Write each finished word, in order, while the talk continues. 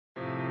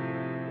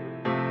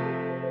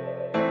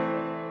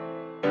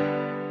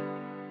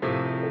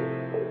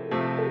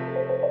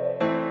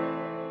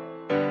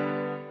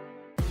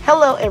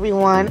Hello,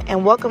 everyone,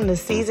 and welcome to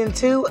Season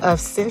 2 of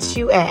Since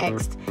You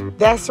Asked.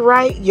 That's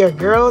right, your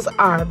girls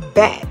are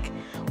back.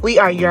 We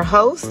are your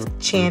hosts,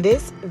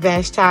 Candace,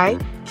 Vashti,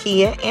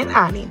 Kia, and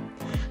Ani.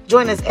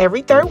 Join us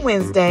every third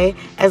Wednesday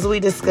as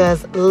we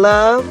discuss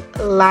love,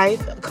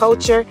 life,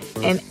 culture,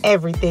 and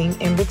everything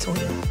in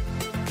between.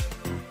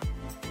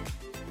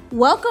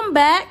 Welcome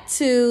back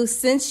to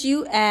Since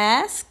You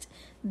Asked.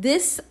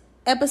 This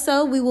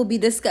episode, we will be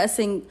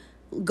discussing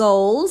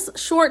goals,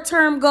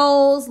 short-term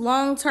goals,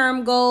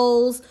 long-term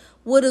goals,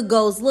 what do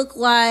goals look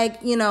like,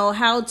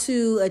 how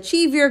to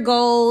achieve your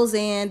goals,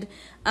 and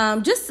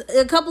just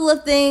a couple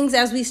of things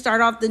as we start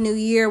off the new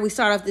year. We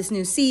start off this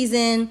new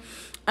season.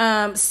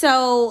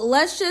 So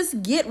let's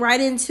just get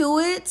right into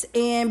it.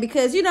 And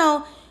because,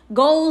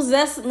 goals,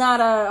 that's not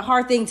a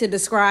hard thing to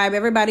describe.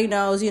 Everybody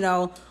knows,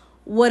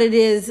 what it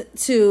is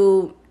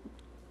to,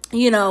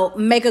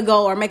 make a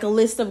goal or make a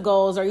list of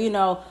goals or,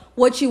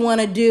 what you want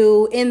to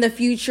do in the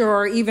future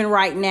or even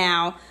right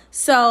now.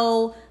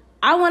 So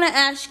I want to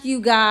ask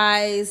you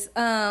guys,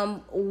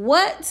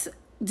 what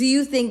do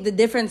you think the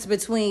difference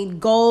between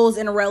goals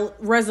and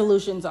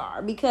resolutions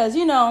are? Because,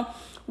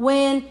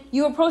 when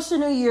you approach the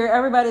new year,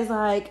 everybody's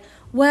like,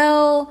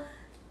 well,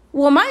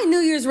 my New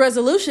Year's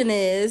resolution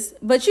is,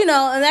 but, and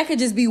that could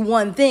just be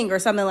one thing or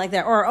something like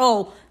that.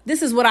 Or,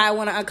 this is what I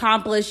want to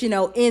accomplish, in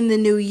the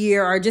new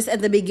year or just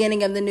at the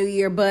beginning of the new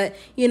year. But,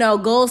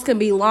 goals can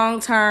be long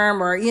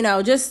term or,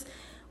 just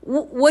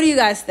what do you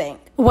guys think?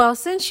 Well,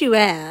 since you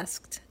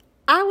asked,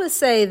 I would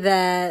say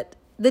that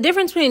the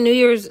difference between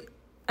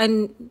a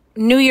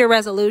New Year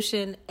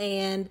resolution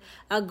and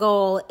a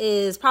goal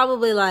is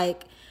probably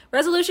like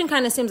resolution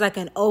kind of seems like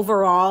an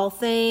overall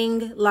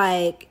thing.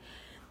 Like,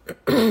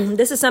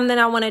 this is something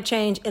I want to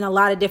change in a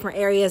lot of different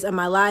areas of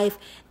my life.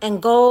 And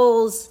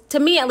goals, to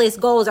me at least,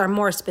 goals are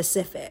more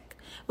specific.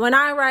 When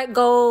I write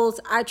goals,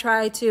 I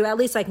try to, at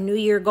least like New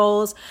Year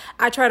goals,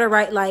 I try to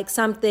write like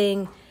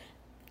something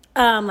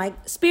like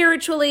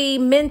spiritually,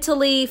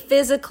 mentally,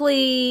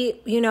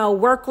 physically,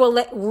 work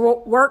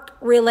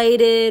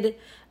related,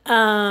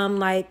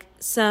 like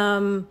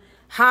some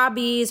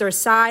hobbies or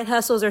side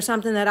hustles or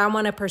something that I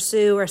want to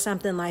pursue or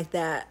something like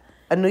that.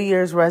 A New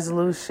Year's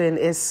resolution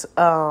is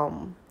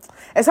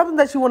it's something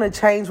that you want to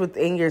change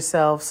within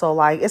yourself. So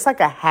like it's like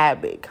a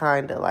habit,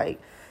 kind of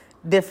like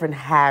different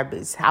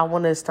habits. I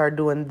want to start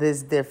doing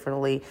this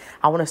differently.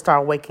 I want to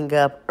start waking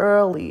up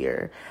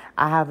earlier.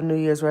 I have a New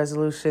Year's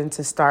resolution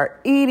to start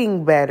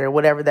eating better,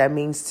 whatever that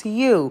means to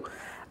you.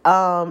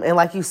 And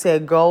like you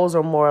said, goals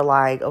are more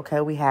like,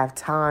 okay, we have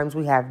times,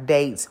 we have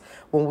dates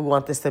when we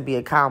want this to be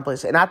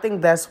accomplished. And I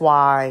think that's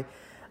why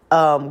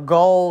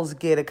goals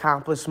get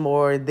accomplished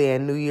more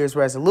than New Year's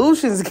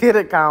resolutions get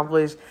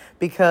accomplished,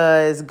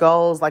 because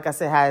goals, like I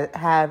said,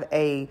 have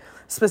a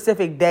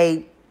specific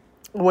date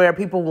where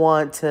people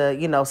want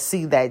to,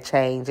 see that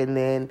change. And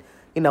then,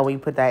 when you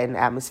put that in the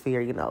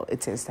atmosphere,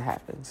 it tends to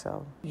happen.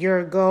 So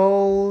Your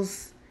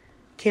goals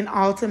can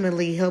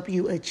ultimately help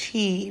you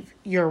achieve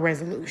your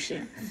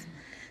resolutions.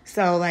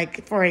 So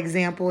like, for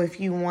example, if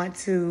you want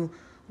to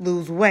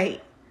lose weight,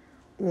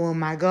 well,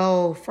 my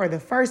goal for the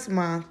first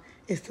month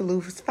is to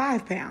lose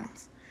 5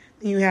 pounds.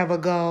 You have a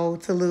goal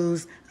to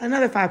lose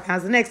another 5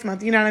 pounds the next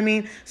month. You know what I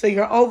mean? So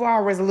your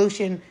overall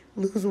resolution,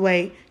 lose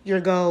weight, your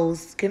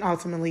goals can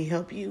ultimately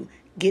help you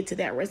get to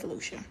that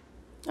resolution.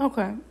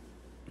 Okay.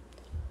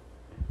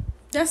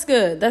 That's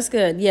good. That's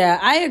good. Yeah,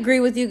 I agree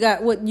with you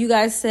guys, what you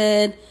guys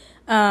said.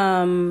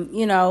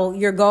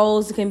 Your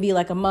goals can be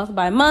like a month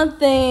by month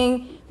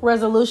thing.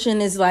 Resolution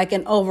is like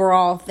an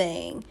overall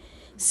thing.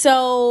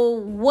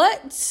 So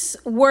what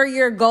were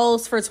your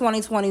goals for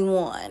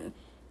 2021?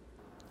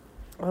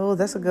 Oh,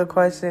 that's a good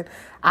question.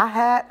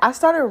 I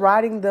started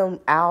writing them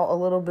out a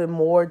little bit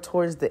more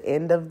towards the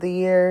end of the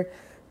year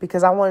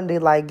because I wanted to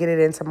like get it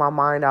into my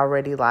mind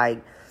already,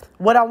 like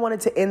what I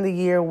wanted to end the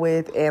year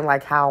with and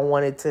like how I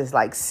wanted to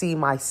like see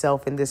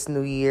myself in this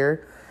new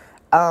year.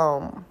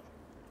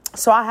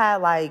 So I had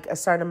like a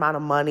certain amount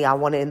of money I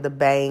wanted in the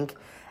bank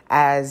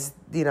as,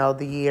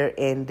 the year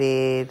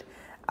ended.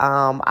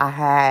 I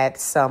had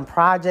some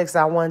projects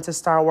I wanted to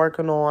start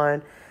working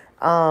on.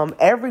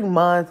 Every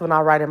month when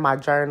I write in my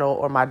journal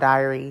or my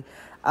diary,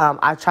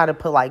 I try to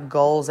put like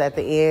goals at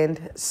the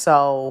end.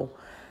 So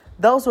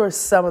those were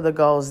some of the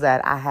goals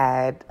that I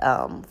had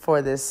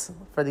for these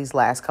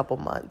last couple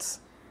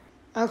months.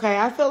 Okay,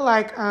 I feel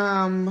like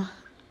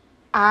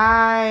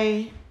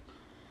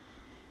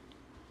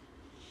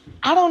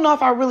I don't know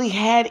if I really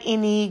had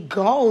any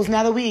goals.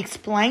 Now that we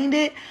explained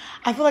it,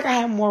 I feel like I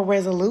had more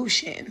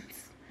resolutions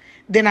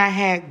than I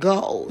had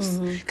goals.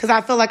 Because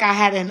I feel like I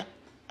had an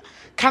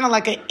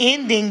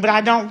ending, but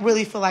I don't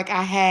really feel like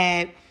I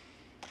had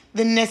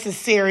the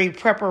necessary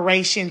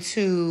preparation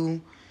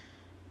to,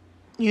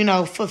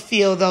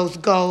 fulfill those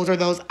goals or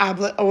those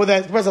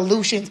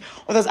resolutions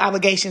or those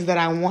obligations that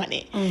I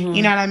wanted.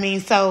 You know what I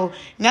mean? So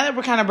now that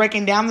we're kind of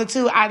breaking down the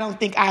two, I don't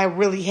think I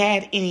really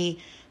had any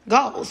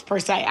goals per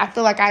se. I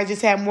feel like I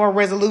just had more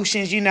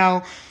resolutions,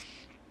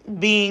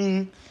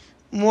 being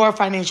more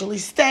financially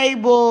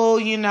stable,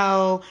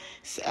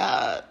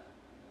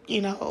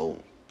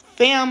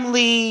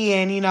 family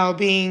and,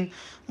 being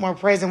more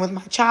present with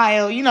my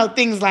child,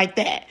 things like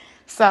that.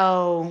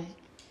 So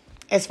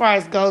as far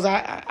as goes,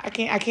 I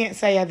can't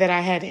say that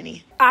I had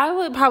any. I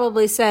would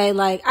probably say,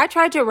 like, I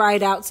tried to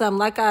write out some,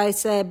 like I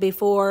said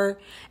before,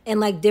 in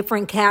like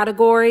different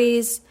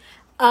categories.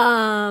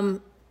 So,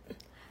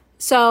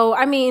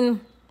 I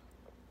mean,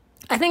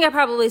 I think I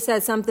probably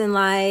said something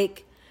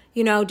like,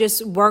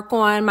 just work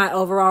on my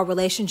overall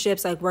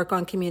relationships, like work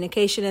on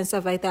communication and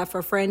stuff like that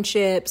for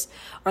friendships,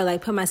 or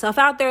like put myself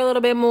out there a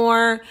little bit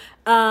more.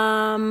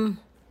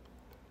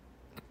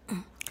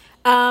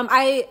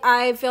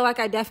 I feel like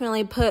I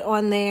definitely put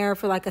on there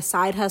for like a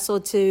side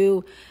hustle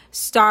to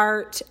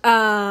start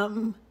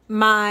my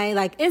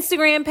like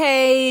Instagram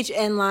page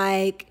and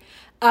like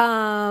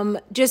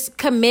just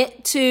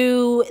commit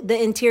to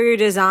the interior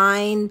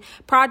design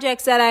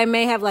projects that I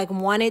may have like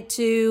wanted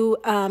to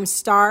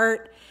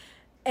start.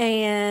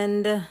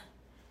 And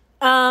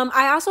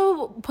I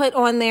also put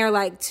on there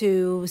like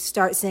to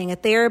start seeing a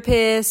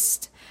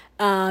therapist,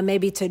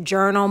 maybe to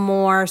journal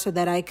more so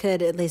that I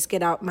could at least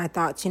get out my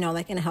thoughts,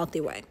 like in a healthy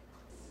way.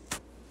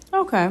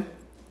 Okay.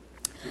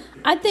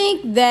 I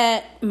think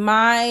that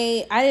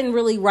I didn't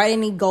really write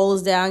any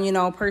goals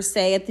down, per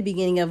se at the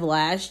beginning of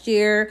last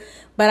year.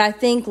 But I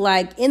think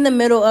like in the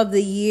middle of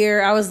the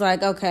year, I was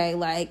like, okay,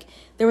 like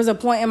there was a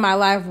point in my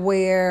life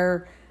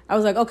where I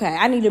was like, okay,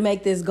 I need to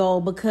make this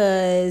goal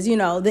because,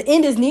 the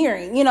end is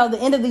nearing. The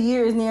end of the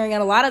year is nearing.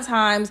 And a lot of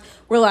times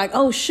we're like,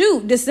 oh,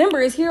 shoot,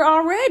 December is here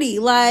already.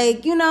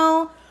 Like,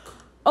 okay,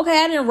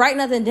 I didn't write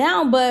nothing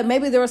down, but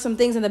maybe there were some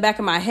things in the back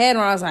of my head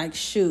where I was like,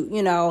 shoot,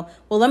 well,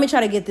 let me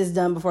try to get this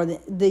done before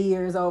the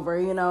year is over,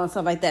 and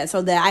stuff like that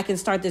so that I can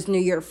start this new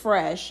year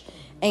fresh.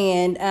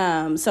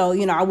 And so,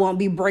 I won't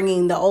be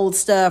bringing the old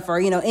stuff or,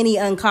 any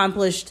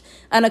unaccomplished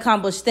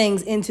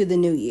things into the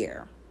new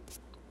year.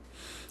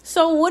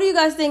 So what do you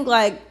guys think,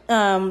 like,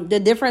 the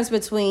difference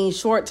between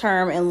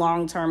short-term and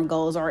long-term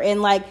goals are?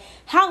 And, like,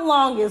 how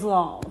long is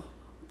long?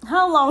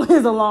 How long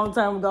is a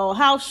long-term goal?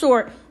 How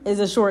short is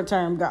a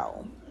short-term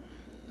goal?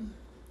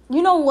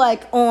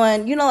 Like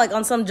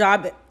on some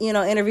job,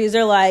 interviews,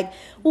 they're like,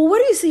 well, where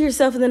do you see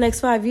yourself in the next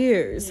 5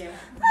 years? Yeah.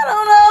 I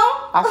don't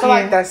know. I feel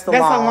like that's a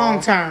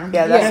long term.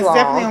 Yeah, that's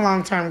definitely a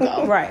long-term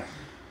goal. Right.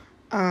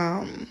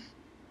 I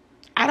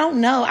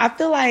don't know. I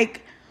feel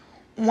like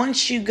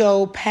once you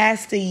go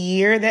past a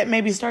year, that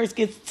maybe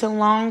gets to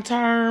long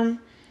term.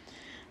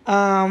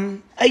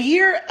 A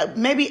year,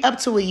 maybe up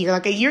to a year.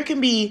 Like a year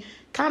can be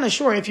kind of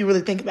short if you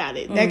really think about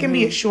it. That can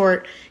be a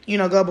short,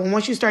 goal. But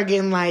once you start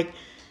getting like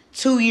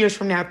 2 years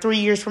from now, 3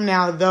 years from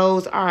now,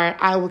 those are,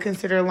 I would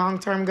consider long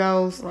term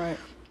goals. Right.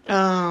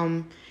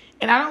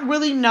 And I don't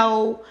really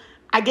know.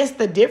 I guess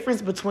the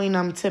difference between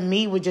them to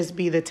me would just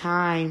be the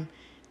time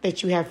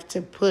that you have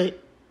to put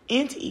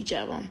into each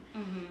of them.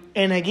 Mm-hmm.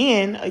 And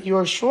again,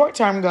 your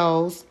short-term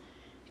goals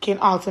can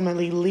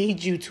ultimately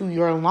lead you to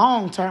your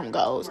long-term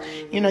goals.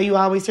 Right. You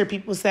always hear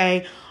people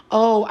say,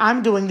 oh,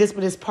 I'm doing this,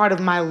 but it's part of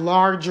my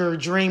larger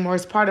dream or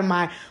it's part of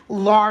my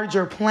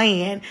larger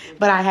plan.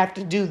 But I have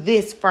to do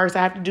this first.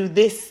 I have to do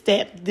this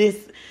step,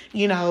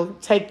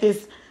 take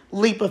this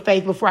leap of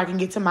faith before I can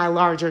get to my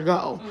larger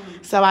goal.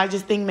 Mm-hmm. So I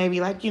just think maybe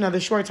like, the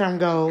short-term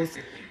goals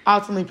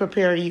ultimately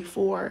prepare you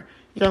for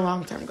your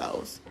long-term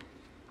goals,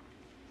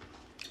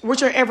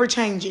 which are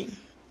ever-changing,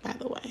 by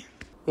the way.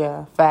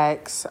 Yeah,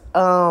 facts.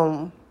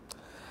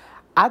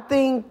 I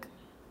think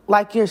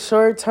like your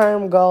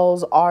short-term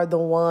goals are the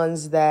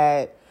ones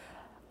that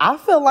I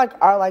feel like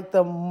are like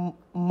the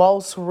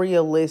most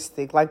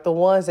realistic, like the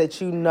ones that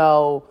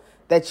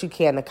that you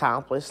can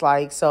accomplish.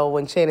 Like, so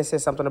when Shannon said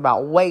something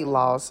about weight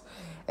loss,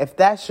 if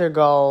that's your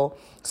goal,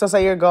 so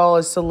say your goal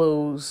is to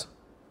lose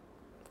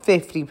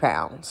 50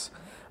 pounds,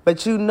 but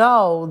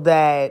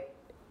that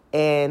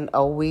in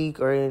a week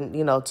or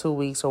in, 2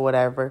 weeks or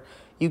whatever,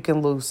 you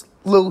can lose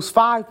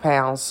 5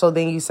 pounds. So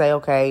then you say,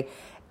 okay,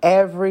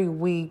 every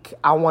week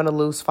I want to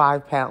lose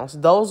 5 pounds.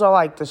 Those are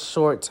like the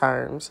short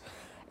terms.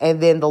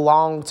 And then the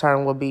long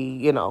term will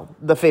be,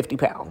 the 50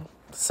 pound.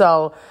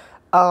 So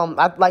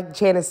like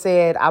Janice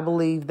said, I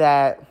believe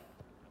that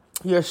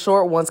your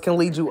short ones can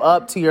lead you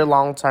up to your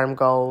long term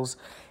goals,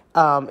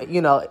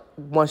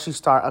 once you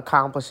start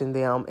accomplishing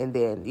them. And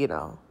then,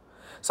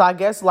 so I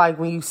guess like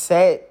when you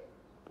set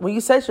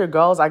your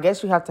goals, I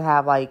guess you have to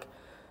have like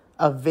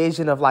a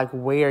vision of like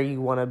where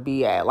you want to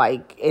be at,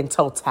 like in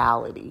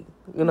totality.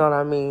 You know what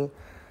I mean?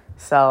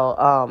 So,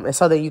 and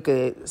so that you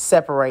could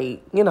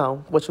separate,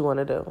 what you want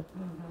to do.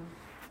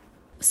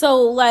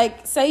 So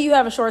like, say you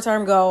have a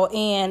short-term goal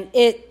and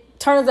it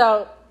turns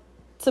out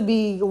to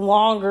be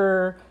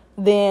longer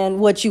than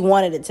what you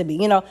wanted it to be.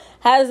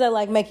 How does that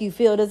like make you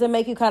feel? Does it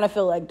make you kind of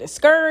feel like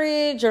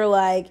discouraged or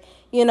like,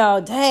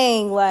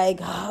 dang, like,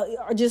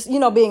 or just,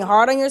 being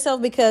hard on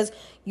yourself because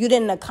you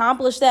didn't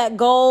accomplish that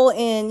goal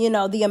in,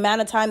 the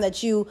amount of time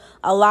that you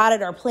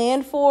allotted or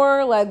planned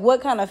for? Like,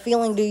 what kind of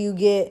feeling do you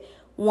get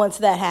once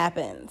that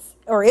happens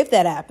or if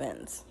that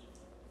happens?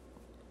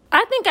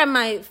 I think I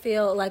might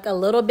feel like a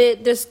little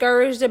bit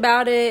discouraged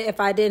about it if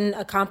I didn't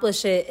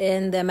accomplish it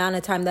in the amount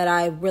of time that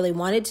I really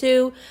wanted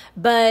to.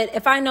 But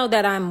if I know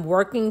that I'm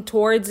working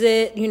towards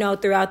it,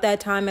 throughout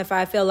that time, if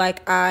I feel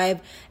like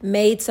I've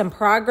made some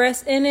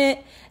progress in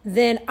it,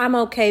 then I'm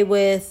okay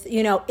with,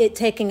 it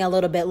taking a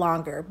little bit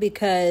longer,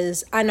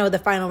 because I know the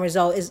final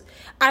result is,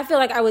 I feel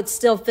like I would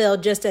still feel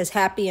just as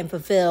happy and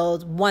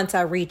fulfilled once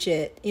I reach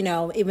it,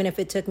 even if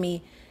it took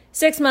me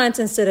 6 months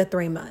instead of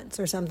 3 months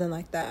or something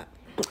like that.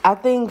 I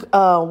think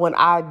when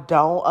I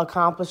don't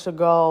accomplish a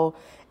goal,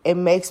 it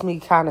makes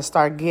me kind of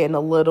start getting a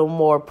little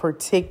more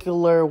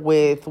particular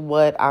with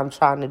what I'm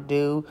trying to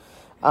do.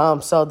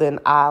 So then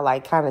I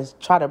kind of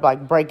try to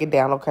break it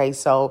down. Okay,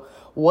 so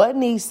what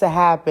needs to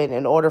happen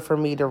in order for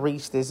me to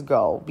reach this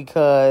goal?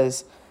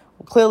 Because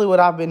clearly what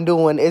I've been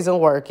doing isn't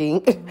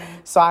working. Mm-hmm.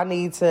 So I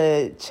need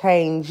to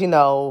change,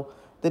 the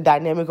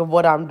dynamic of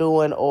what I'm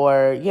doing,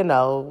 or,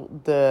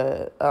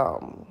 the...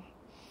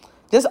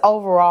 just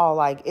overall,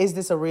 is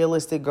this a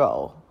realistic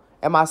goal?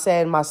 Am I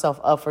setting myself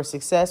up for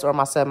success, or am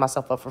I setting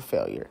myself up for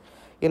failure?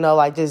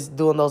 Just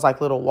doing those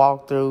little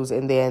walkthroughs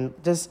and then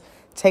just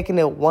taking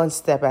it one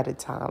step at a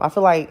time. I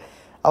feel like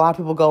a lot of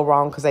people go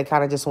wrong because they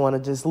kind of just want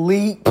to just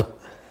leap.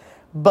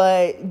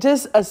 But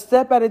just a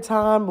step at a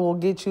time will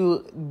get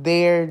you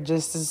there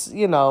just as,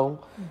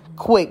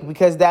 quick,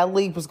 because that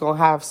leap is going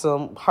to have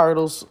some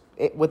hurdles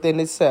within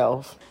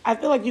itself. I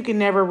feel like you can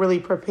never really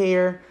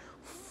prepare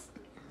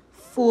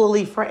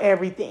fully for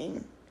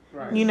everything.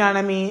 Right. You know what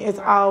I mean? It's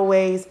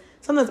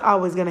something's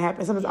always going to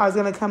happen. Something's always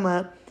going to come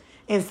up.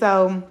 And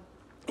so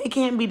it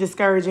can't be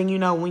discouraging,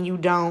 when you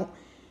don't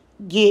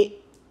get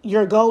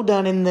your goal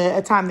done in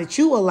the time that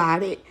you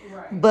allotted.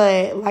 Right.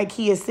 But like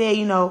he has said,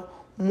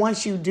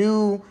 once you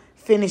do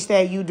finish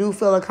that, you do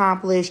feel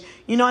accomplished,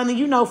 and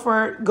then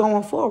for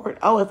going forward,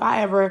 if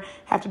I ever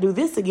have to do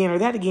this again or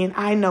that again,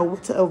 I know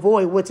what to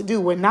avoid, what to do,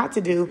 what not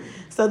to do.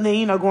 So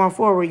then, going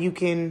forward, you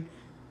can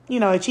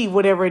achieve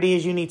whatever it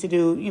is you need to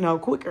do,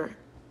 quicker,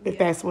 if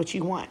that's what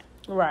you want.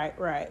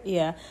 Right.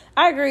 Yeah,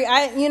 I agree.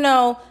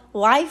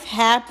 Life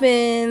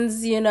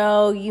happens,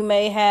 you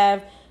may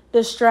have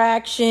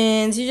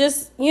distractions. You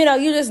just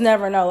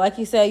never know. Like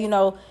you said,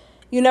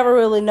 you never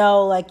really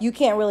know. You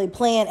can't really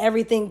plan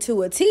everything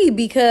to a T,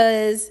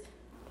 because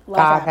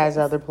God has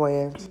other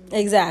plans.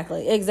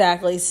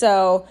 Exactly.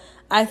 So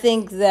I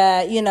think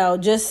that,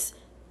 just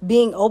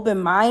being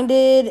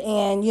open-minded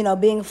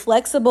and, being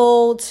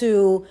flexible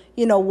to,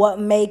 what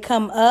may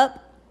come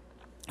up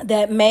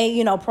that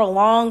may,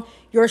 prolong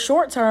your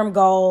short-term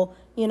goal,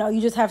 you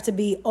just have to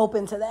be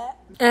open to that.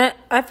 And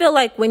I feel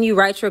like when you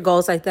write your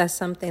goals, that's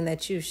something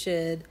that you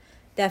should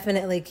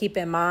definitely keep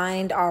in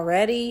mind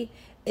already,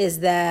 is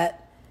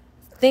that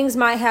things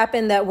might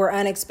happen that were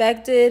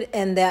unexpected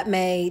and that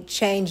may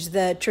change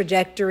the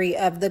trajectory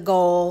of the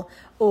goal,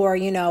 or,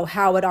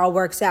 how it all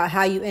works out,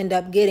 how you end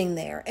up getting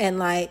there. And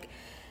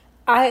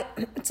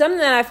something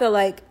that I feel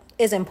like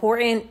is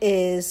important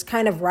is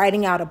kind of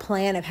writing out a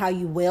plan of how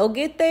you will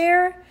get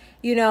there,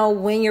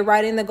 when you're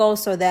writing the goal,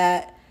 so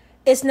that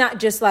it's not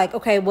just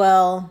okay,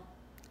 well,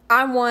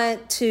 I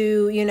want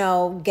to,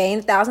 gain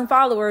 1,000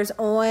 followers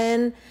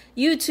on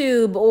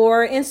YouTube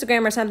or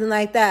Instagram or something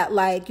like that.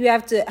 You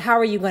have to, how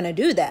are you going to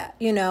do that?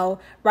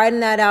 Writing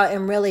that out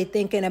and really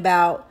thinking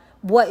about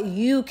what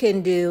you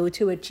can do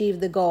to achieve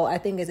the goal, I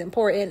think is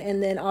important.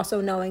 And then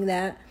also knowing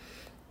that,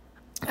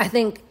 I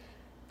think,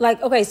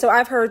 okay, so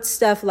I've heard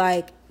stuff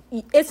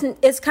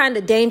it's kind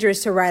of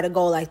dangerous to write a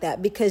goal like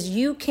that, because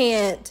you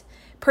can't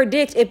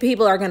predict if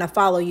people are going to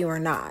follow you or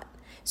not.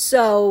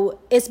 So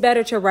it's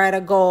better to write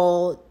a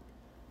goal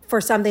for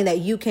something that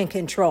you can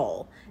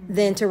control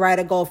than to write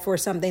a goal for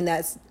something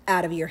that's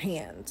out of your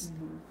hands.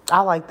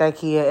 I like that,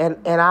 Kia.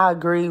 And I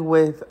agree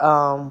with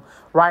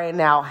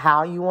writing out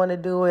how you want to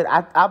do it.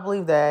 I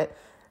believe that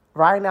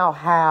writing out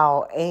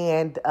how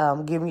and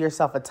giving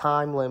yourself a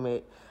time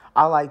limit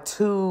are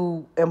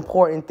two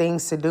important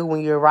things to do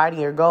when you're writing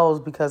your goals,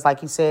 because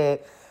like you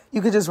said,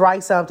 you could just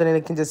write something and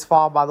it can just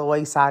fall by the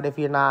wayside if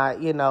you're not,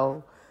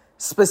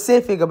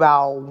 specific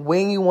about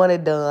when you want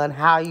it done,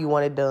 how you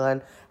want it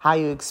done, how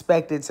you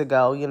expect it to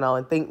go,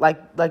 and think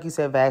like you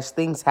said, Vash,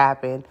 things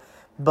happen.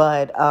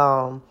 But,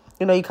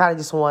 you kind of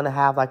just want to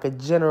have a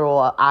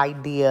general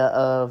idea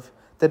of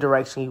the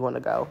direction you want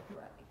to go.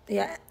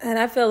 Yeah. And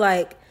I feel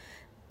like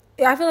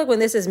when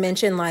this is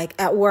mentioned,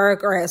 at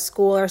work or at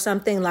school or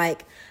something,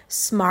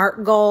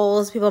 SMART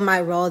goals, people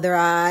might roll their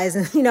eyes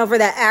and, for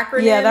that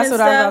acronym. Yeah, that's what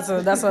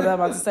I'm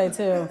about to say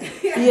too.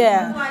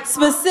 Yeah.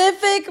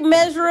 Specific,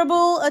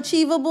 measurable,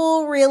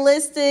 achievable,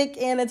 realistic,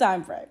 and a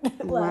time frame.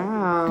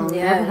 Wow.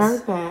 Yes. Never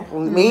heard that.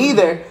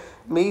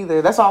 Me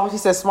either. That's why when she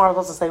said SMART, I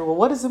was supposed to say, well,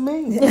 what does it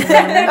mean?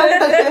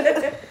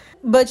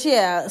 But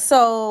yeah,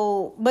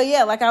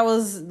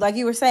 like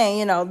you were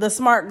saying, the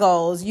SMART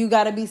goals, you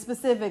got to be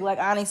specific, like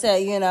Ani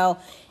said,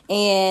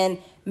 and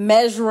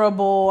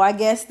measurable. I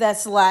guess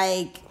that's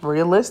like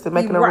realistic,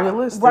 making it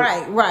realistic.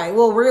 Right.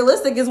 Well,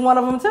 realistic is one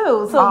of them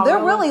too. So Oh,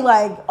 they're really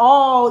like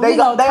all They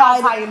all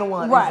tied tie into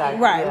one. Right,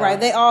 Exactly. right.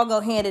 They all go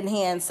hand in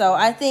hand. So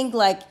I think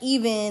like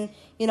even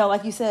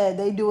like you said,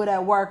 they do it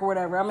at work or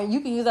whatever. I mean,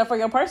 you can use that for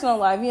your personal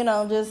life.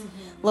 Just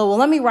well,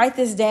 let me write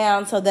this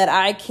down so that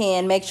I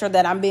can make sure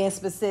that I'm being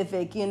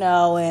specific.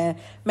 And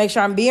make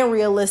sure I'm being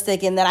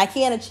realistic and that I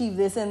can achieve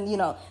this in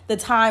the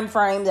time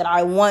frame that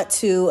I want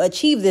to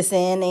achieve this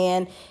in.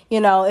 And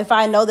if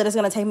I know that it's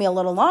going to take me a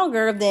little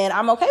longer, then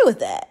I'm okay with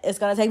that. It's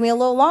going to take me a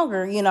little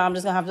longer. I'm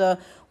just going to have to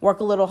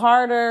work a little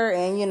harder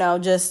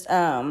and, just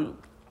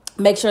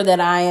make sure that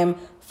I am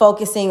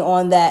focusing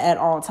on that at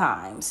all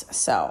times.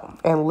 So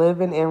and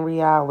living in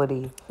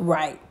reality.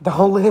 Right.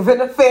 Don't live in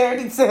a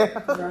fairy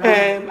tale.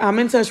 Hey, I'm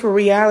in touch with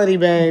reality,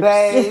 babe.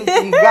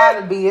 Babe, you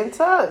gotta be in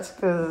touch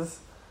because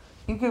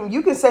you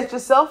can set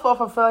yourself up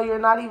for failure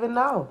and not even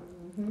know.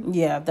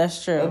 Yeah,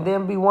 that's true. And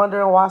then be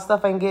wondering why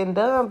stuff ain't getting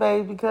done,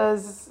 babe,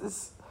 because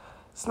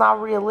it's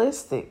not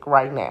realistic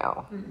right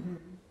now.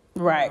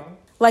 Right.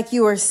 Like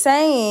you were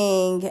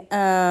saying,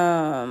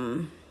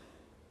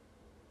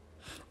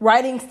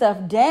 writing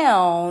stuff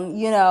down,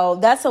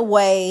 that's a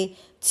way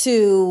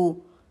to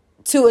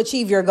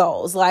achieve your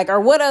goals. Like, or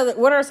what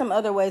are some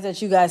other ways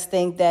that you guys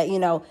think that,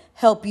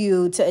 help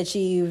you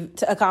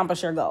to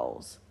accomplish your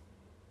goals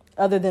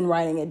other than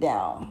writing it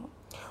down?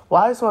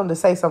 Well, I just wanted to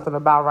say something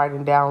about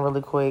writing down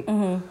really quick.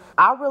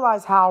 I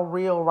realized how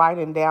real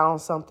writing down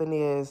something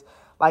is.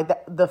 Like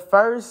the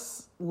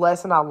first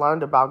lesson I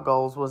learned about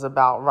goals was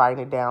about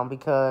writing it down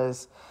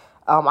because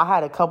I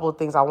had a couple of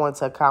things I wanted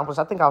to accomplish.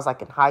 I think I was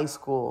like in high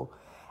school.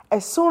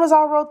 As soon as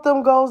I wrote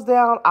them goals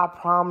down, I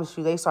promise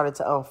you, they started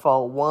to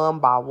unfold one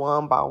by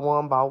one by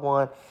one by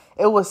one.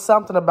 It was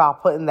something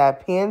about putting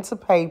that pen to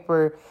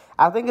paper.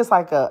 I think it's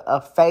like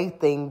a faith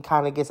thing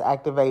kind of gets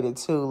activated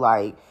too.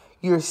 Like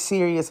you're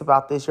serious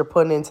about this. You're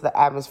putting it into the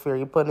atmosphere.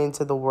 You're putting it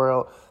into the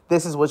world.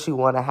 This is what you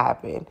want to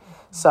happen.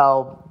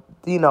 So,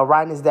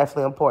 writing is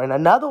definitely important.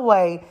 Another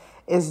way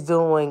is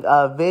doing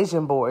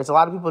vision boards. A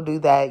lot of people do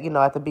that,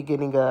 at the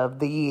beginning of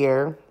the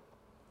year.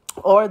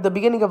 Or the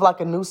beginning of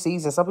like a new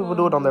season. Some people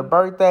do it on their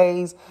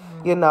birthdays,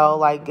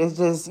 like it's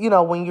just,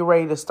 when you're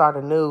ready to start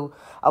anew.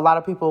 A lot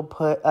of people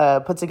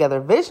put together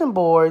vision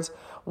boards,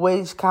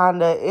 which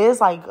kind of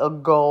is like a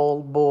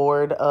goal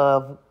board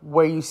of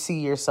where you see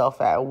yourself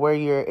at, where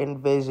you're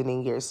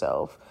envisioning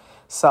yourself.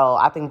 So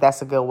I think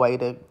that's a good way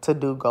to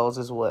do goals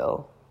as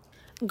well.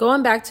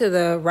 Going back to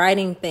the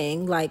writing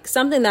thing, like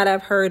something that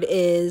I've heard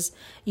is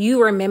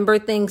you remember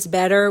things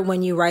better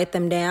when you write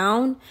them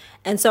down.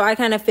 And so I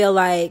kind of feel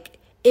like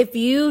if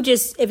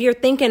you're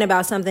thinking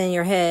about something in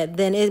your head,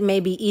 then it may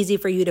be easy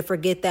for you to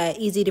forget that,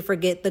 easy to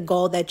forget the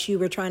goal that you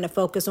were trying to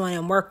focus on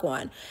and work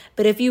on.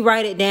 But if you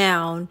write it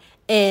down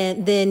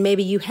and then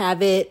maybe you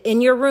have it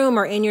in your room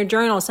or in your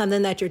journal,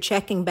 something that you're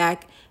checking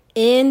back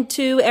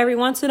into every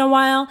once in a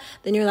while,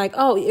 then you're like,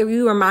 oh,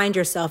 you remind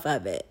yourself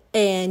of it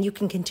and you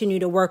can continue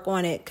to work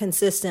on it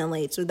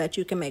consistently so that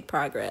you can make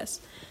progress.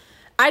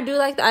 I do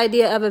like the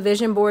idea of a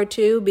vision board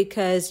too,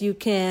 because you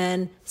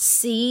can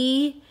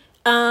see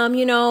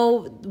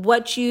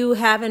what you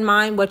have in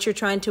mind, what you're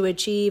trying to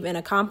achieve and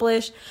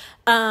accomplish.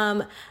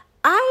 I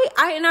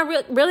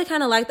really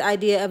kind of like the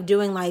idea of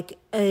doing like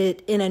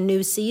it in a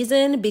new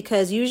season,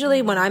 because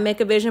usually when I make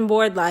a vision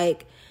board,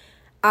 like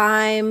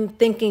I'm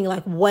thinking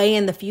like way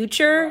in the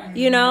future,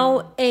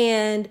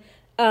 and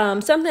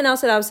something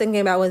else that I was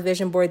thinking about with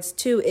vision boards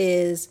too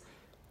is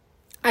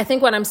I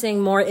think what I'm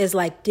seeing more is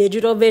like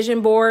digital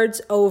vision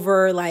boards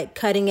over like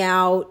cutting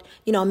out,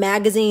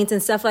 magazines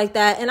and stuff like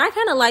that. And I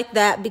kind of like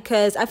that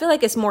because I feel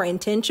like it's more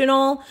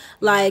intentional.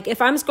 Like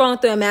if I'm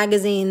scrolling through a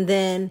magazine,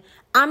 then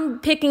I'm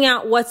picking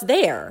out what's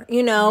there,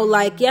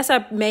 like, yes,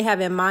 I may have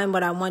in mind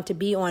what I want to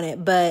be on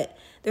it, but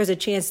there's a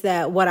chance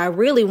that what I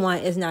really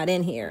want is not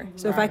in here.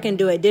 So if I can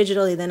do it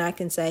digitally, then I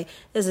can say,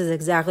 this is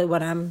exactly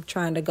what I'm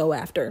trying to go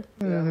after.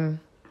 Mm-hmm.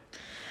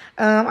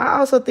 I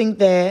also think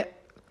that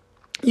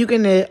you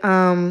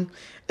can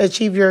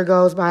achieve your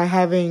goals by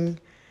having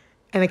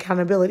an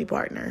accountability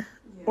partner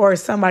or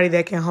somebody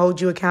that can hold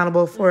you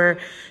accountable for,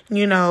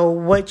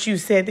 what you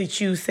said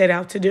that you set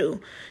out to do.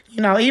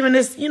 Even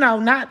this,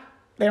 not,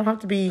 they don't have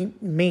to be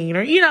mean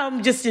or,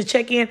 just to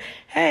check in.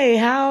 Hey,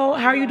 how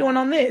are you doing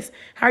on this?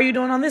 How are you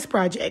doing on this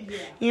project?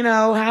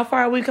 How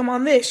far have we come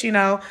on this?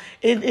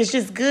 It's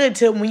just good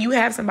to, when you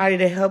have somebody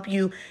to help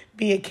you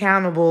be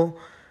accountable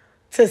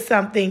to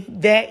something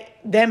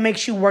that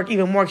makes you work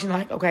even more. 'Cause you're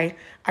like, okay,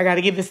 I got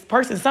to give this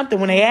person something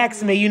when they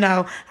ask me,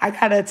 I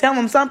got to tell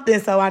them something.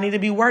 So I need to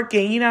be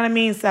working. You know what I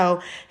mean?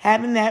 So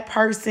having that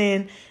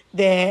person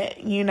that,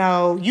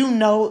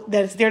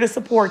 that it's there to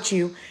support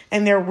you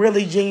and they're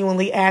really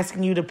genuinely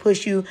asking you to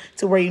push you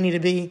to where you need to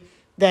be.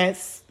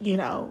 That's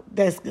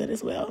good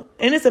as well.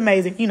 And it's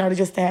amazing,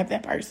 to have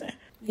that person.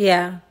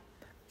 Yeah.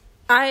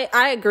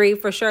 I agree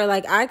for sure.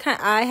 Like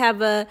I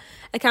have a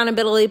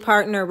accountability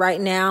partner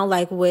right now,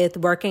 like with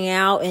working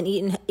out and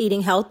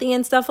eating healthy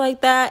and stuff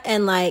like that.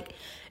 And like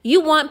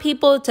you want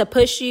people to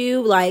push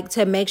you, like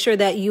to make sure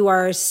that you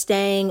are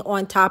staying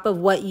on top of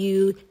what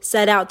you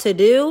set out to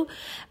do.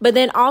 But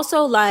then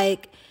also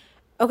like,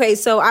 okay,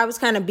 so I was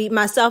kind of beating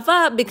myself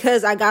up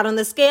because I got on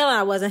the scale and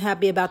I wasn't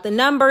happy about the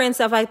number and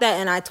stuff like that.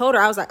 And I told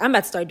her, I was like, I'm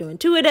about to start doing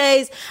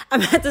 2-a-days.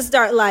 I'm about to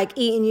start like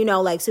eating, you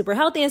know, like super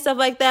healthy and stuff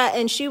like that.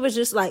 And she was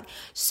just like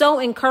so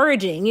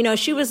encouraging. You know,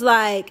 she was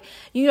like,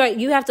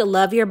 you have to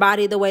love your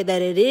body the way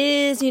that it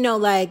is, you know,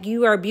 like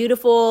you are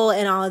beautiful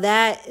and all of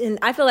that. And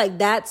I feel like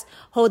that's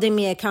holding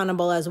me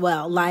accountable as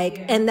well.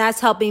 Like, and that's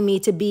helping me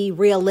to be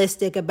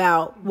realistic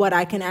about what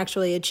I can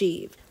actually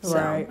achieve. So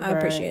I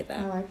appreciate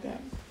that. I like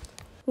that.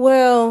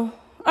 Well,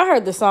 I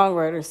heard the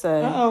songwriter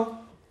say,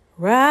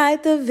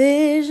 write the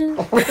vision,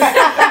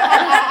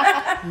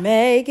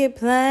 make it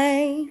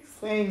plain.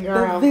 Sing,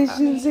 girl. The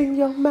vision's in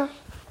your mouth.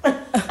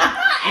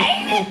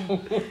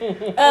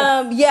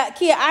 Yeah,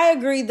 Kia, I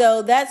agree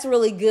though. That's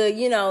really good.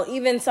 You know,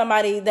 even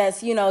somebody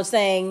that's, you know,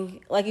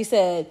 saying, like you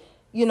said,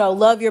 you know,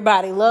 love your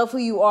body, love who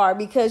you are,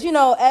 because, you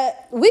know,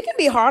 we can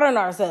be hard on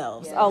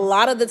ourselves a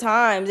lot of the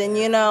times. And,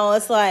 you know,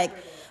 it's like,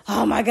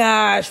 oh my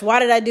gosh, why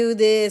did I do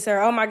this? Or,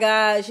 oh my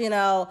gosh, you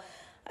know,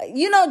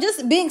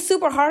 just being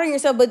super hard on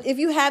yourself. But if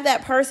you have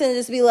that person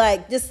just be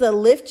like, just to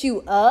lift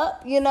you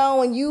up, you know,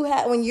 when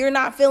you're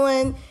not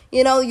feeling,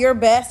 you know, your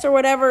best or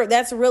whatever,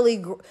 that's a really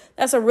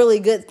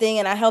good thing.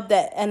 And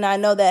I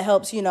know that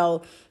helps, you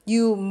know,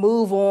 you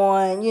move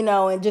on, you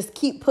know, and just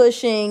keep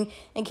pushing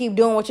and keep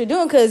doing what you're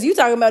doing. Cause you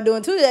talking about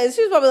doing 2 days.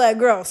 She's probably like,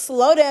 girl,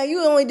 slow down.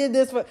 You've been doing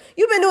this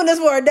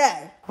for a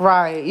day.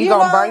 Right. You're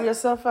going to burn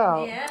yourself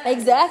out. Yeah.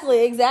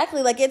 Exactly.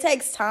 Like it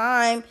takes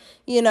time,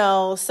 you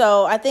know.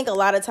 So I think a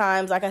lot of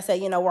times, like I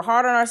said, you know, we're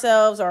hard on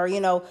ourselves, or,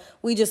 you know,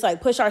 we just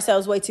like push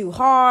ourselves way too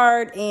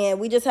hard, and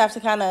we just have to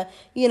kind of,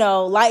 you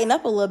know, lighten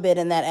up a little bit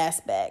in that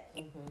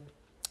aspect.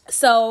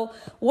 So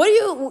what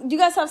do you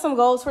guys have some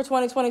goals for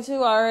 2022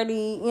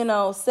 already, you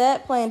know,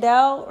 set, planned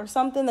out, or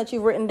something that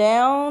you've written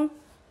down?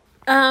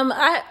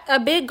 A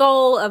big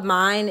goal of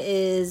mine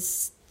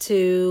is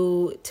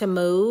to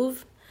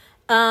move.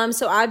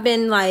 So I've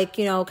been like,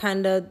 you know,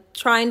 kind of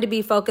trying to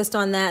be focused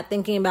on that,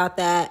 thinking about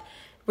that,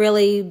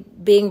 really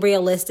being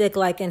realistic,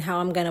 like in how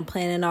I'm going to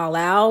plan it all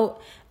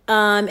out,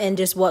 and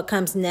just what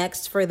comes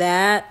next for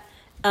that.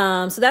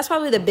 So that's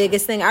probably the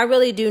biggest thing. I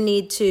really do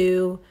need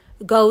to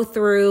go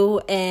through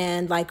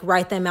and like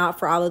write them out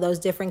for all of those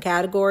different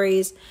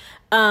categories.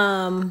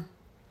 But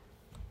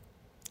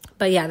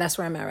yeah, that's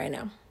where I'm at right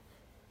now.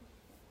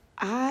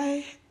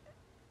 I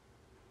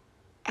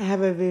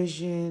have a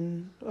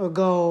vision, a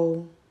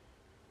goal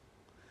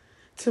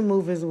to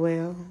move as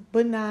well,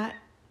 but not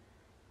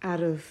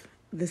out of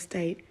the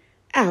state,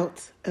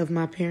 out of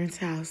my parents'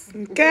 house.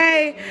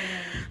 Okay?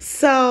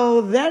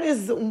 So that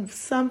is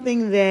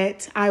something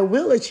that I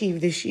will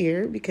achieve this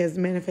year because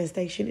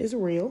manifestation is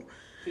real.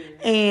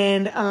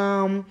 And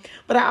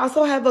but I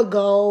also have a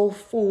goal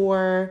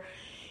for,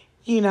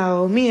 you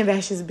know, me and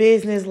Vash's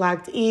business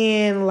locked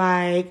in.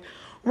 Like,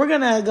 we're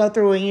gonna go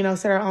through and, you know,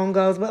 set our own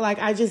goals, but like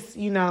I just,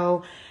 you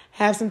know,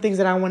 have some things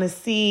that I want to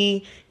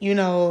see, you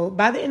know,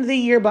 by the end of the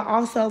year, but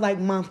also like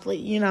monthly,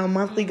 you know,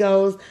 monthly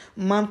goals,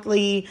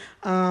 monthly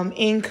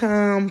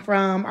income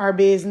from our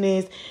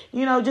business,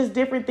 you know, just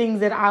different things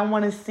that I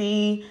want to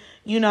see,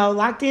 you know,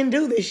 locked in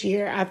do this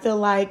year. I feel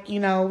like, you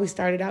know, we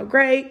started out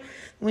great.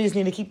 We just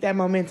need to keep that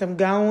momentum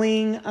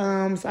going.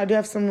 So I do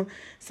have some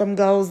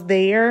goals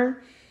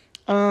there.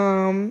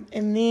 And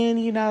then,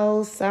 you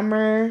know,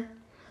 summer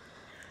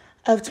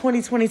of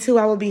 2022,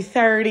 I will be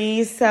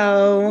 30.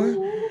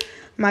 So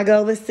my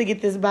goal is to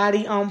get this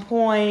body on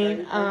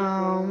point.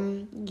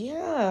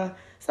 Yeah.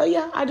 So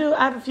yeah, I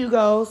have a few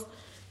goals.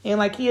 And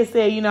like Kia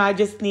said, you know, I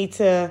just need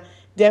to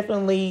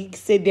definitely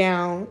sit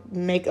down,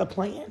 make a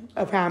plan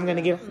of how I'm going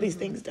to get all these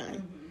things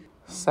done.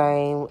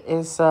 Same.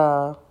 It's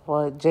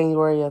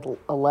January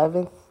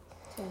 11th,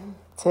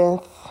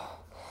 10th.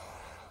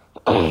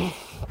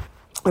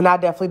 And I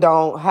definitely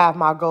don't have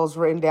my goals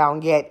written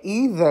down yet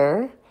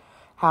either.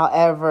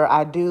 However,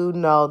 I do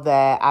know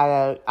that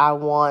I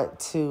want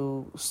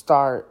to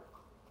start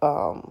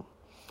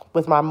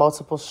with my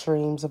multiple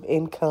streams of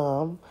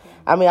income.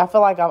 I mean, I feel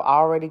like I've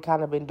already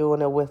kind of been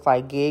doing it with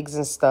like gigs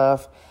and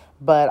stuff,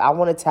 but I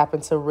want to tap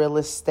into real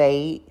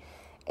estate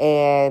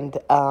and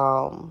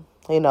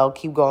you know,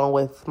 keep going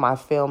with my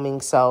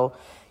filming. So,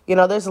 you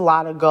know, there's a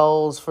lot of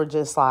goals for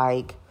just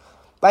like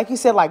you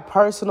said, like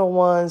personal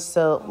ones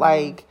to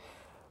like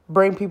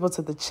bring people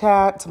to the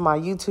chat, to my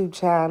YouTube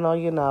channel,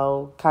 you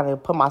know, kind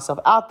of put myself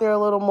out there a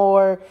little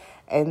more.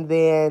 And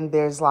then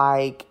there's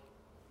like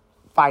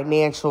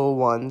financial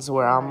ones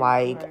where I'm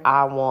like,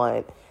 I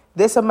want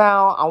this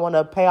amount. I want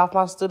to pay off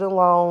my student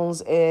loans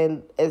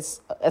and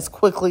as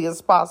quickly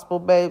as possible,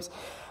 babes.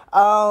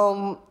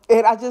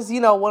 And I just,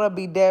 you know, want to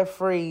be debt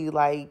free,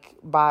 like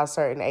by a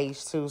certain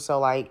age too. So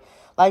like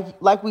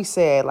we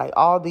said, like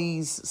all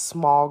these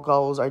small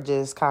goals are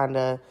just kind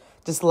of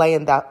just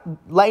laying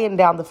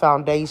down the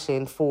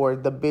foundation for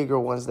the bigger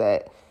ones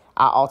that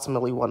I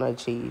ultimately want to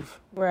achieve.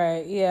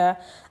 Right, yeah.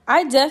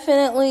 I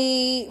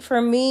definitely,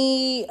 for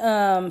me,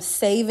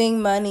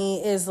 saving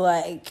money is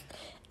like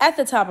at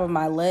the top of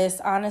my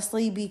list,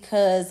 honestly,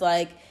 because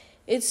like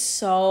it's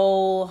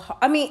so,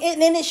 I mean,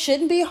 and it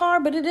shouldn't be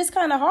hard, but it is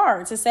kind of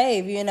hard to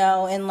save,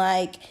 and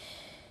like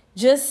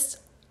just,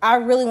 I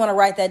really want to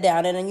write that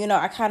down. And,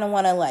 I kind of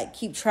want to like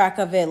keep track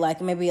of it, like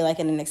maybe like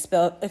in an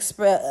Excel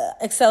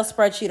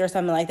spreadsheet or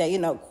something like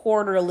that,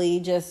 quarterly,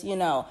 just,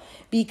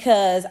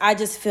 because I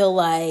just feel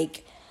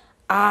like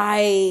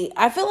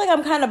I feel like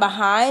I'm kind of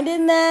behind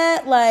in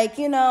that. Like,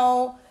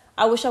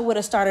 I wish I would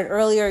have started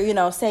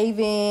earlier,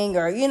 saving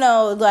or,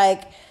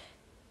 like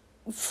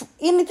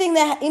anything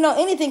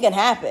anything can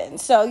happen.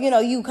 So,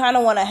 you kind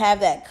of want to have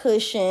that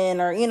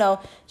cushion or,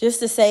 just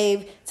to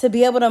save, to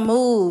be able to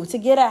move, to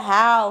get a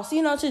house,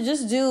 to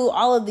just do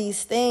all of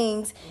these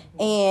things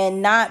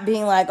and not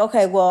being like,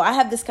 okay, well, I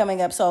have this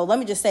coming up, so let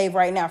me just save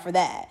right now for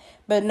that.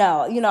 But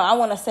no, I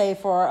want to save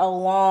for a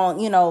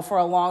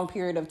long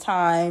period of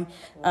time.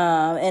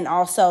 And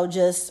also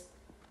just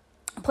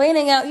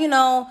planning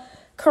out,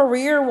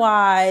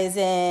 career-wise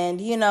and,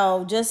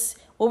 just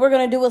what we're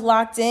going to do with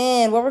Locked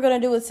In, what we're going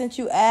to do with Since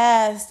You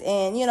Asked.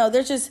 And,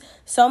 there's just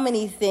so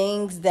many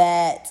things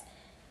that,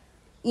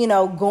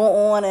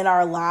 go on in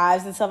our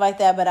lives and stuff like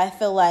that. But I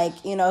feel like,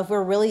 if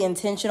we're really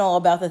intentional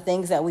about the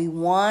things that we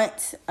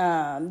want,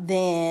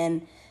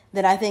 then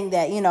I think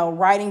that,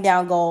 writing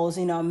down goals,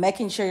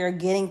 making sure you're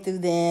getting through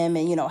them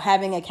and,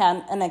 having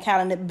an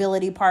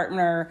accountability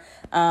partner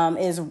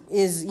is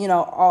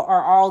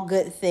are all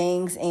good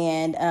things.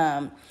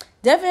 And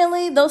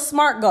definitely those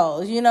SMART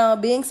goals,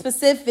 being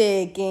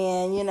specific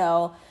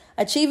and,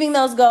 achieving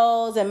those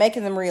goals and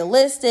making them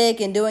realistic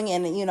and doing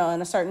it, in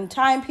a certain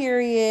time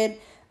period.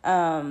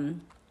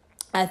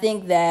 I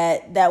think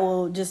that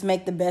will just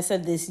make the best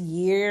of this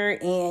year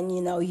and,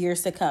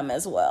 years to come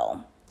as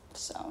well.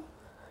 So.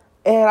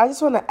 And I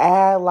just want to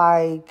add,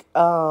 like,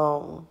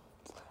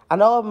 I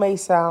know it may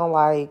sound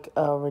like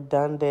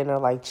redundant or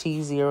like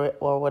cheesy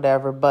or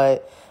whatever,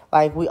 but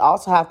like we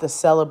also have to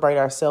celebrate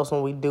ourselves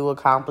when we do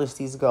accomplish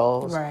these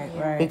goals.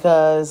 Right.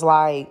 Because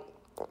like,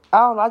 I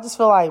don't know, I just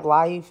feel like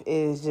life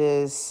is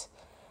just,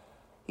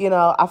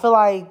 I feel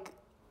like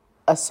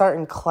a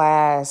certain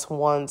class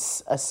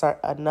wants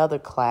another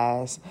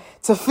class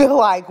to feel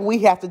like we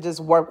have to just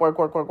work,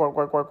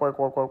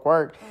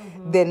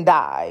 then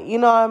die. You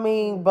know what I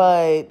mean?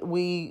 But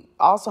we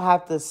also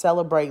have to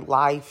celebrate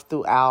life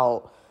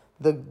throughout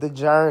the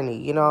journey.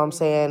 You know what I'm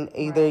saying?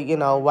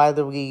 Either,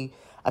 whether we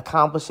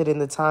accomplish it in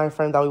the time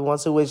frame that we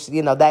want to, which,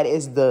 that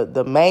is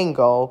the main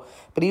goal.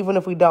 But even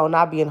if we don't,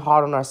 not being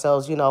hard on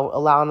ourselves,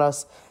 allowing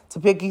us to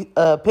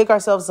pick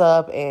ourselves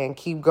up and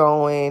keep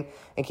going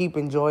and keep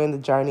enjoying the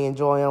journey,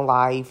 enjoying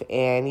life.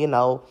 And,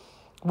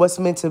 what's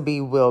meant to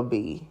be will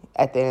be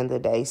at the end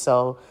of the day.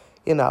 So,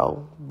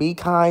 be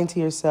kind to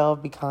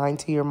yourself, be kind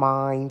to your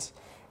mind.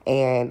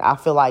 And I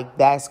feel like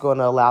that's going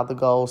to allow the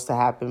goals to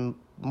happen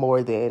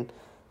more than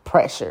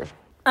pressure.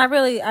 I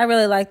really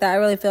like that. I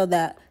really feel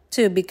that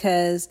too,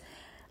 because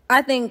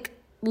I think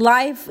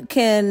life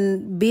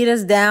can beat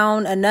us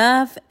down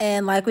enough.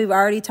 And like we've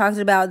already talked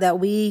about, that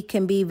we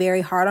can be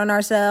very hard on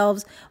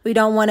ourselves. We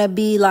don't want to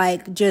be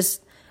like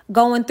just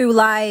going through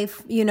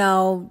life,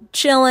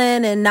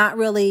 chilling and not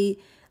really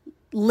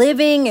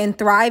living and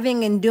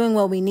thriving and doing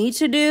what we need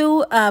to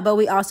do. But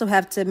we also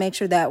have to make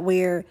sure that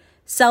we're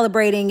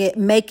celebrating it,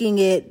 making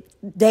it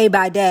day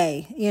by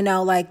day,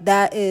 like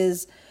that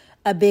is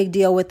a big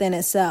deal within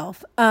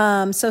itself.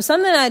 So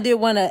something I did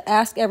want to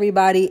ask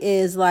everybody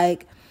is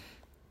like,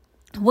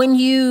 when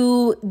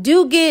you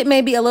do get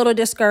maybe a little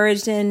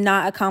discouraged in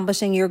not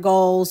accomplishing your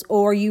goals,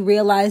 or you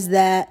realize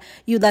that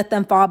you let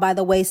them fall by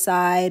the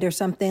wayside or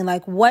something,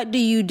 like what do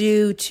you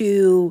do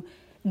to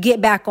get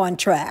back on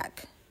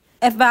track?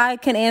 If I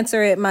can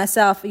answer it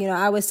myself,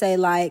 I would say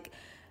like,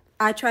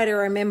 I try to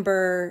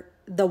remember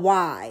the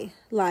why,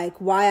 like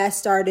why I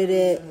started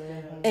it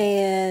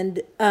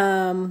and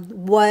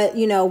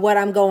what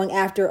I'm going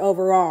after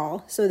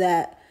overall, so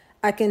that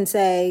I can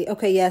say,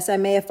 okay, yes, I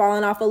may have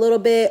fallen off a little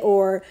bit,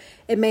 or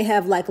it may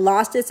have like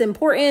lost its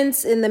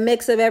importance in the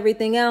mix of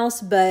everything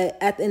else. But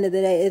at the end of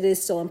the day, it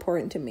is still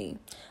important to me.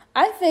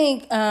 I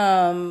think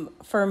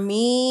for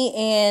me,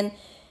 and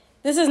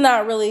this is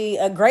not really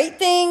a great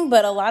thing,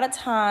 but a lot of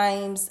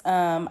times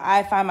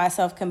I find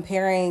myself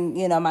comparing,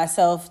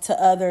 myself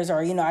to others,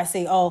 or, I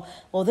say, oh,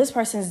 well, this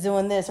person's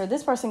doing this, or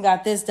this person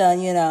got this done,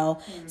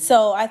 Mm-hmm.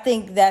 So I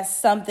think that's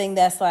something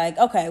that's like,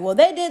 okay, well,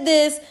 they did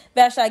this,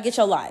 Vashti, get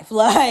your life.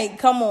 Like,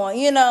 come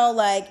on,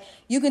 like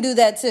you can do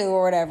that too,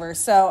 or whatever.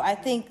 So I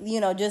think,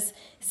 just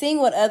seeing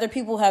what other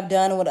people have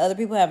done, what other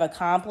people have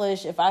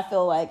accomplished, if I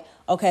feel like,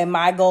 okay,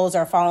 my goals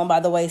are falling by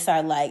the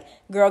wayside, like,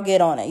 girl,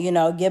 get on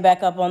it, get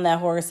back up on that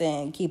horse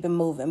and keep it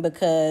moving,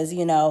 because,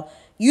 you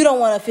don't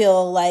want to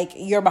feel like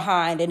you're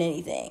behind in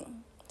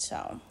anything.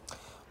 So.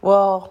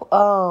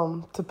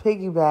 Well, to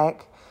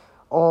piggyback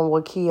on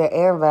what Kia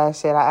and Vash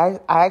said, I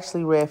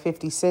actually read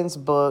 50 Cent's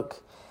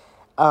book,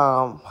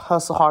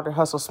 Hustle Harder,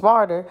 Hustle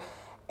Smarter.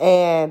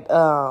 And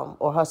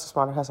or hustle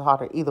smarter, hustle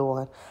harder, either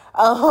one.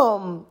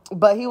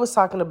 But he was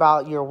talking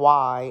about your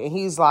why, and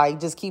he's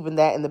like, just keeping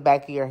that in the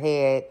back of your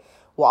head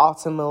will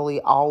ultimately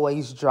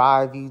always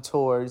drive you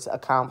towards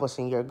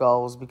accomplishing your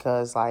goals,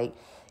 because like,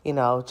 you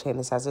know,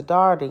 Candace has a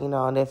daughter, you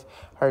know, and if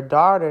her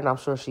daughter, and I'm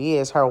sure she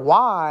is, her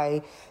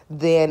why,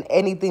 then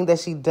anything that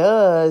she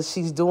does,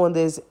 she's doing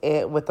this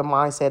with the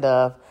mindset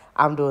of,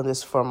 I'm doing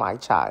this for my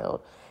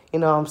child. You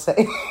know what I'm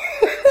saying?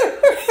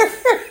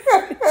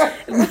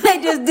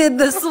 They just did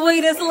the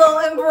sweetest little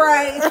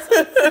embrace.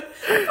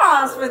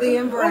 Pause for the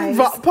embrace.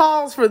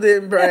 Pause for the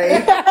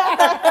embrace.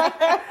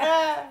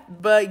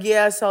 But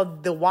yeah, so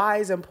the why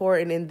is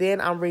important. And then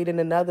I'm reading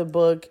another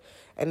book,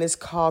 and it's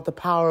called The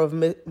Power of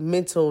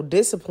Mental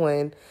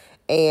Discipline.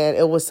 And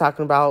it was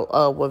talking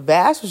about what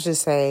Vash was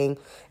just saying,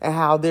 and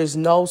how there's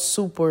no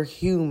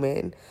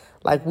superhuman.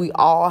 Like, we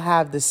all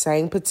have the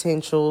same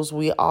potentials.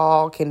 We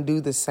all can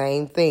do the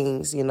same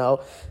things, you know.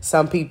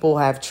 Some people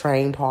have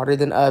trained harder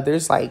than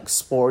others, like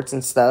sports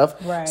and stuff.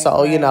 Right,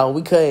 so, right. You know,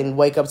 we couldn't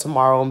wake up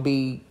tomorrow and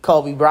be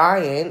Kobe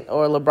Bryant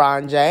or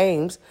LeBron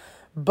James.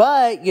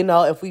 But, you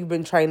know, if we've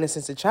been training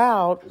since a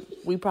child,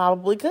 we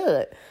probably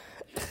could.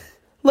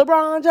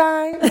 LeBron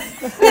James.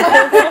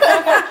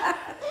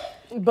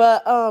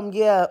 But,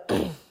 yeah,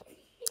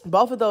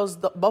 both of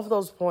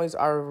those points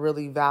are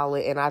really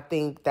valid. And I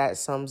think that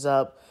sums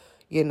up,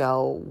 you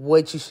know,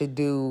 what you should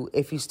do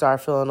if you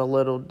start feeling a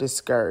little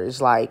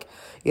discouraged. Like,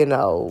 you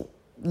know,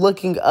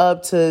 looking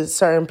up to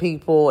certain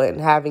people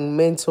and having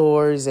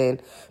mentors and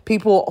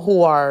people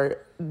who are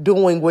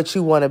doing what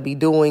you want to be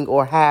doing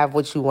or have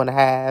what you want to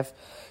have,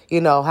 you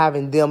know,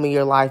 having them in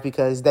your life,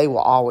 because they will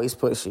always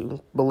push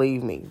you.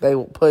 Believe me, they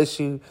will push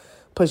you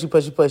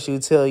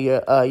till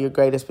your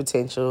greatest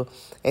potential.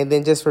 And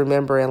then just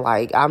remembering,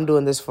 like, I'm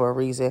doing this for a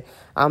reason.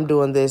 I'm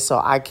doing this so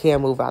I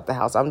can move out the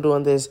house. I'm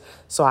doing this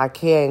so I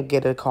can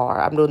get a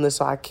car. I'm doing this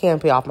so I can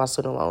pay off my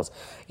student loans.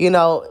 You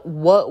know,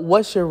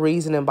 what's your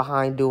reasoning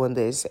behind doing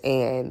this?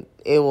 And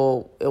it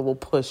will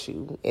push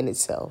you in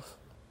itself.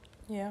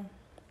 Yeah,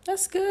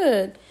 that's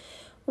good.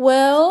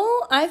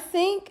 Well, I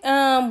think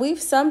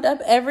we've summed up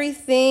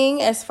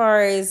everything as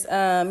far as,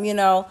 you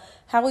know,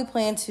 how we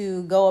plan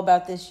to go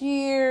about this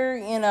year.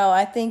 You know,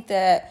 I think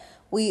that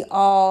we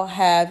all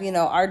have, you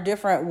know, our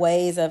different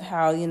ways of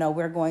how, you know,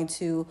 we're going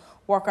to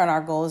work on our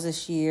goals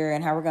this year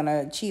and how we're going to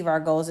achieve our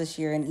goals this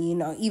year and, you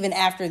know, even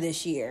after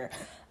this year.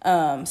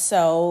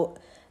 So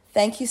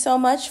thank you so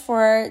much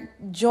for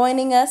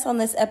joining us on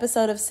this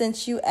episode of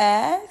Since You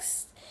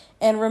Asked.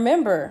 And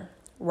remember,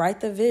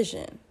 write the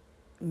vision,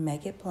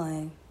 make it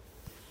plain.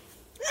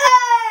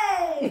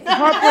 Hey!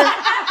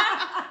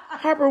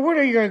 Harper, what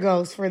are your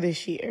goals for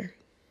this year?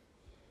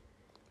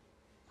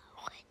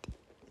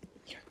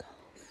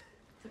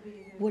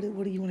 What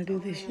do you want to do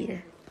this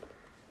year?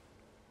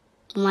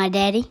 My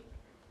daddy.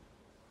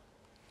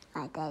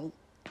 My daddy.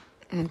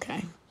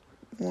 Okay.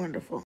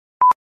 Wonderful.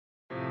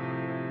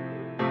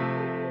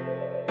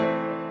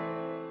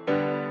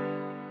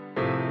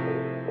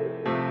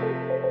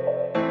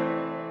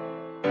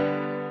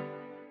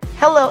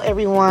 Hello,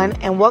 everyone,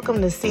 and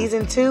welcome to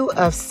Season 2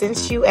 of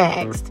Since You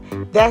Asked.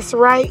 That's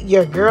right,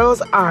 your girls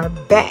are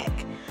back.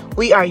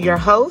 We are your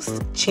hosts,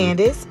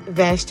 Candace,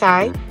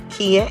 Vashti,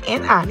 Kia,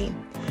 and Ani.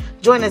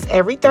 Join us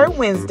every third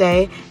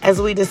Wednesday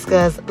as we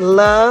discuss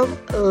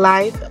love,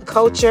 life,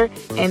 culture,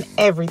 and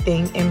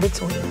everything in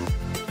between.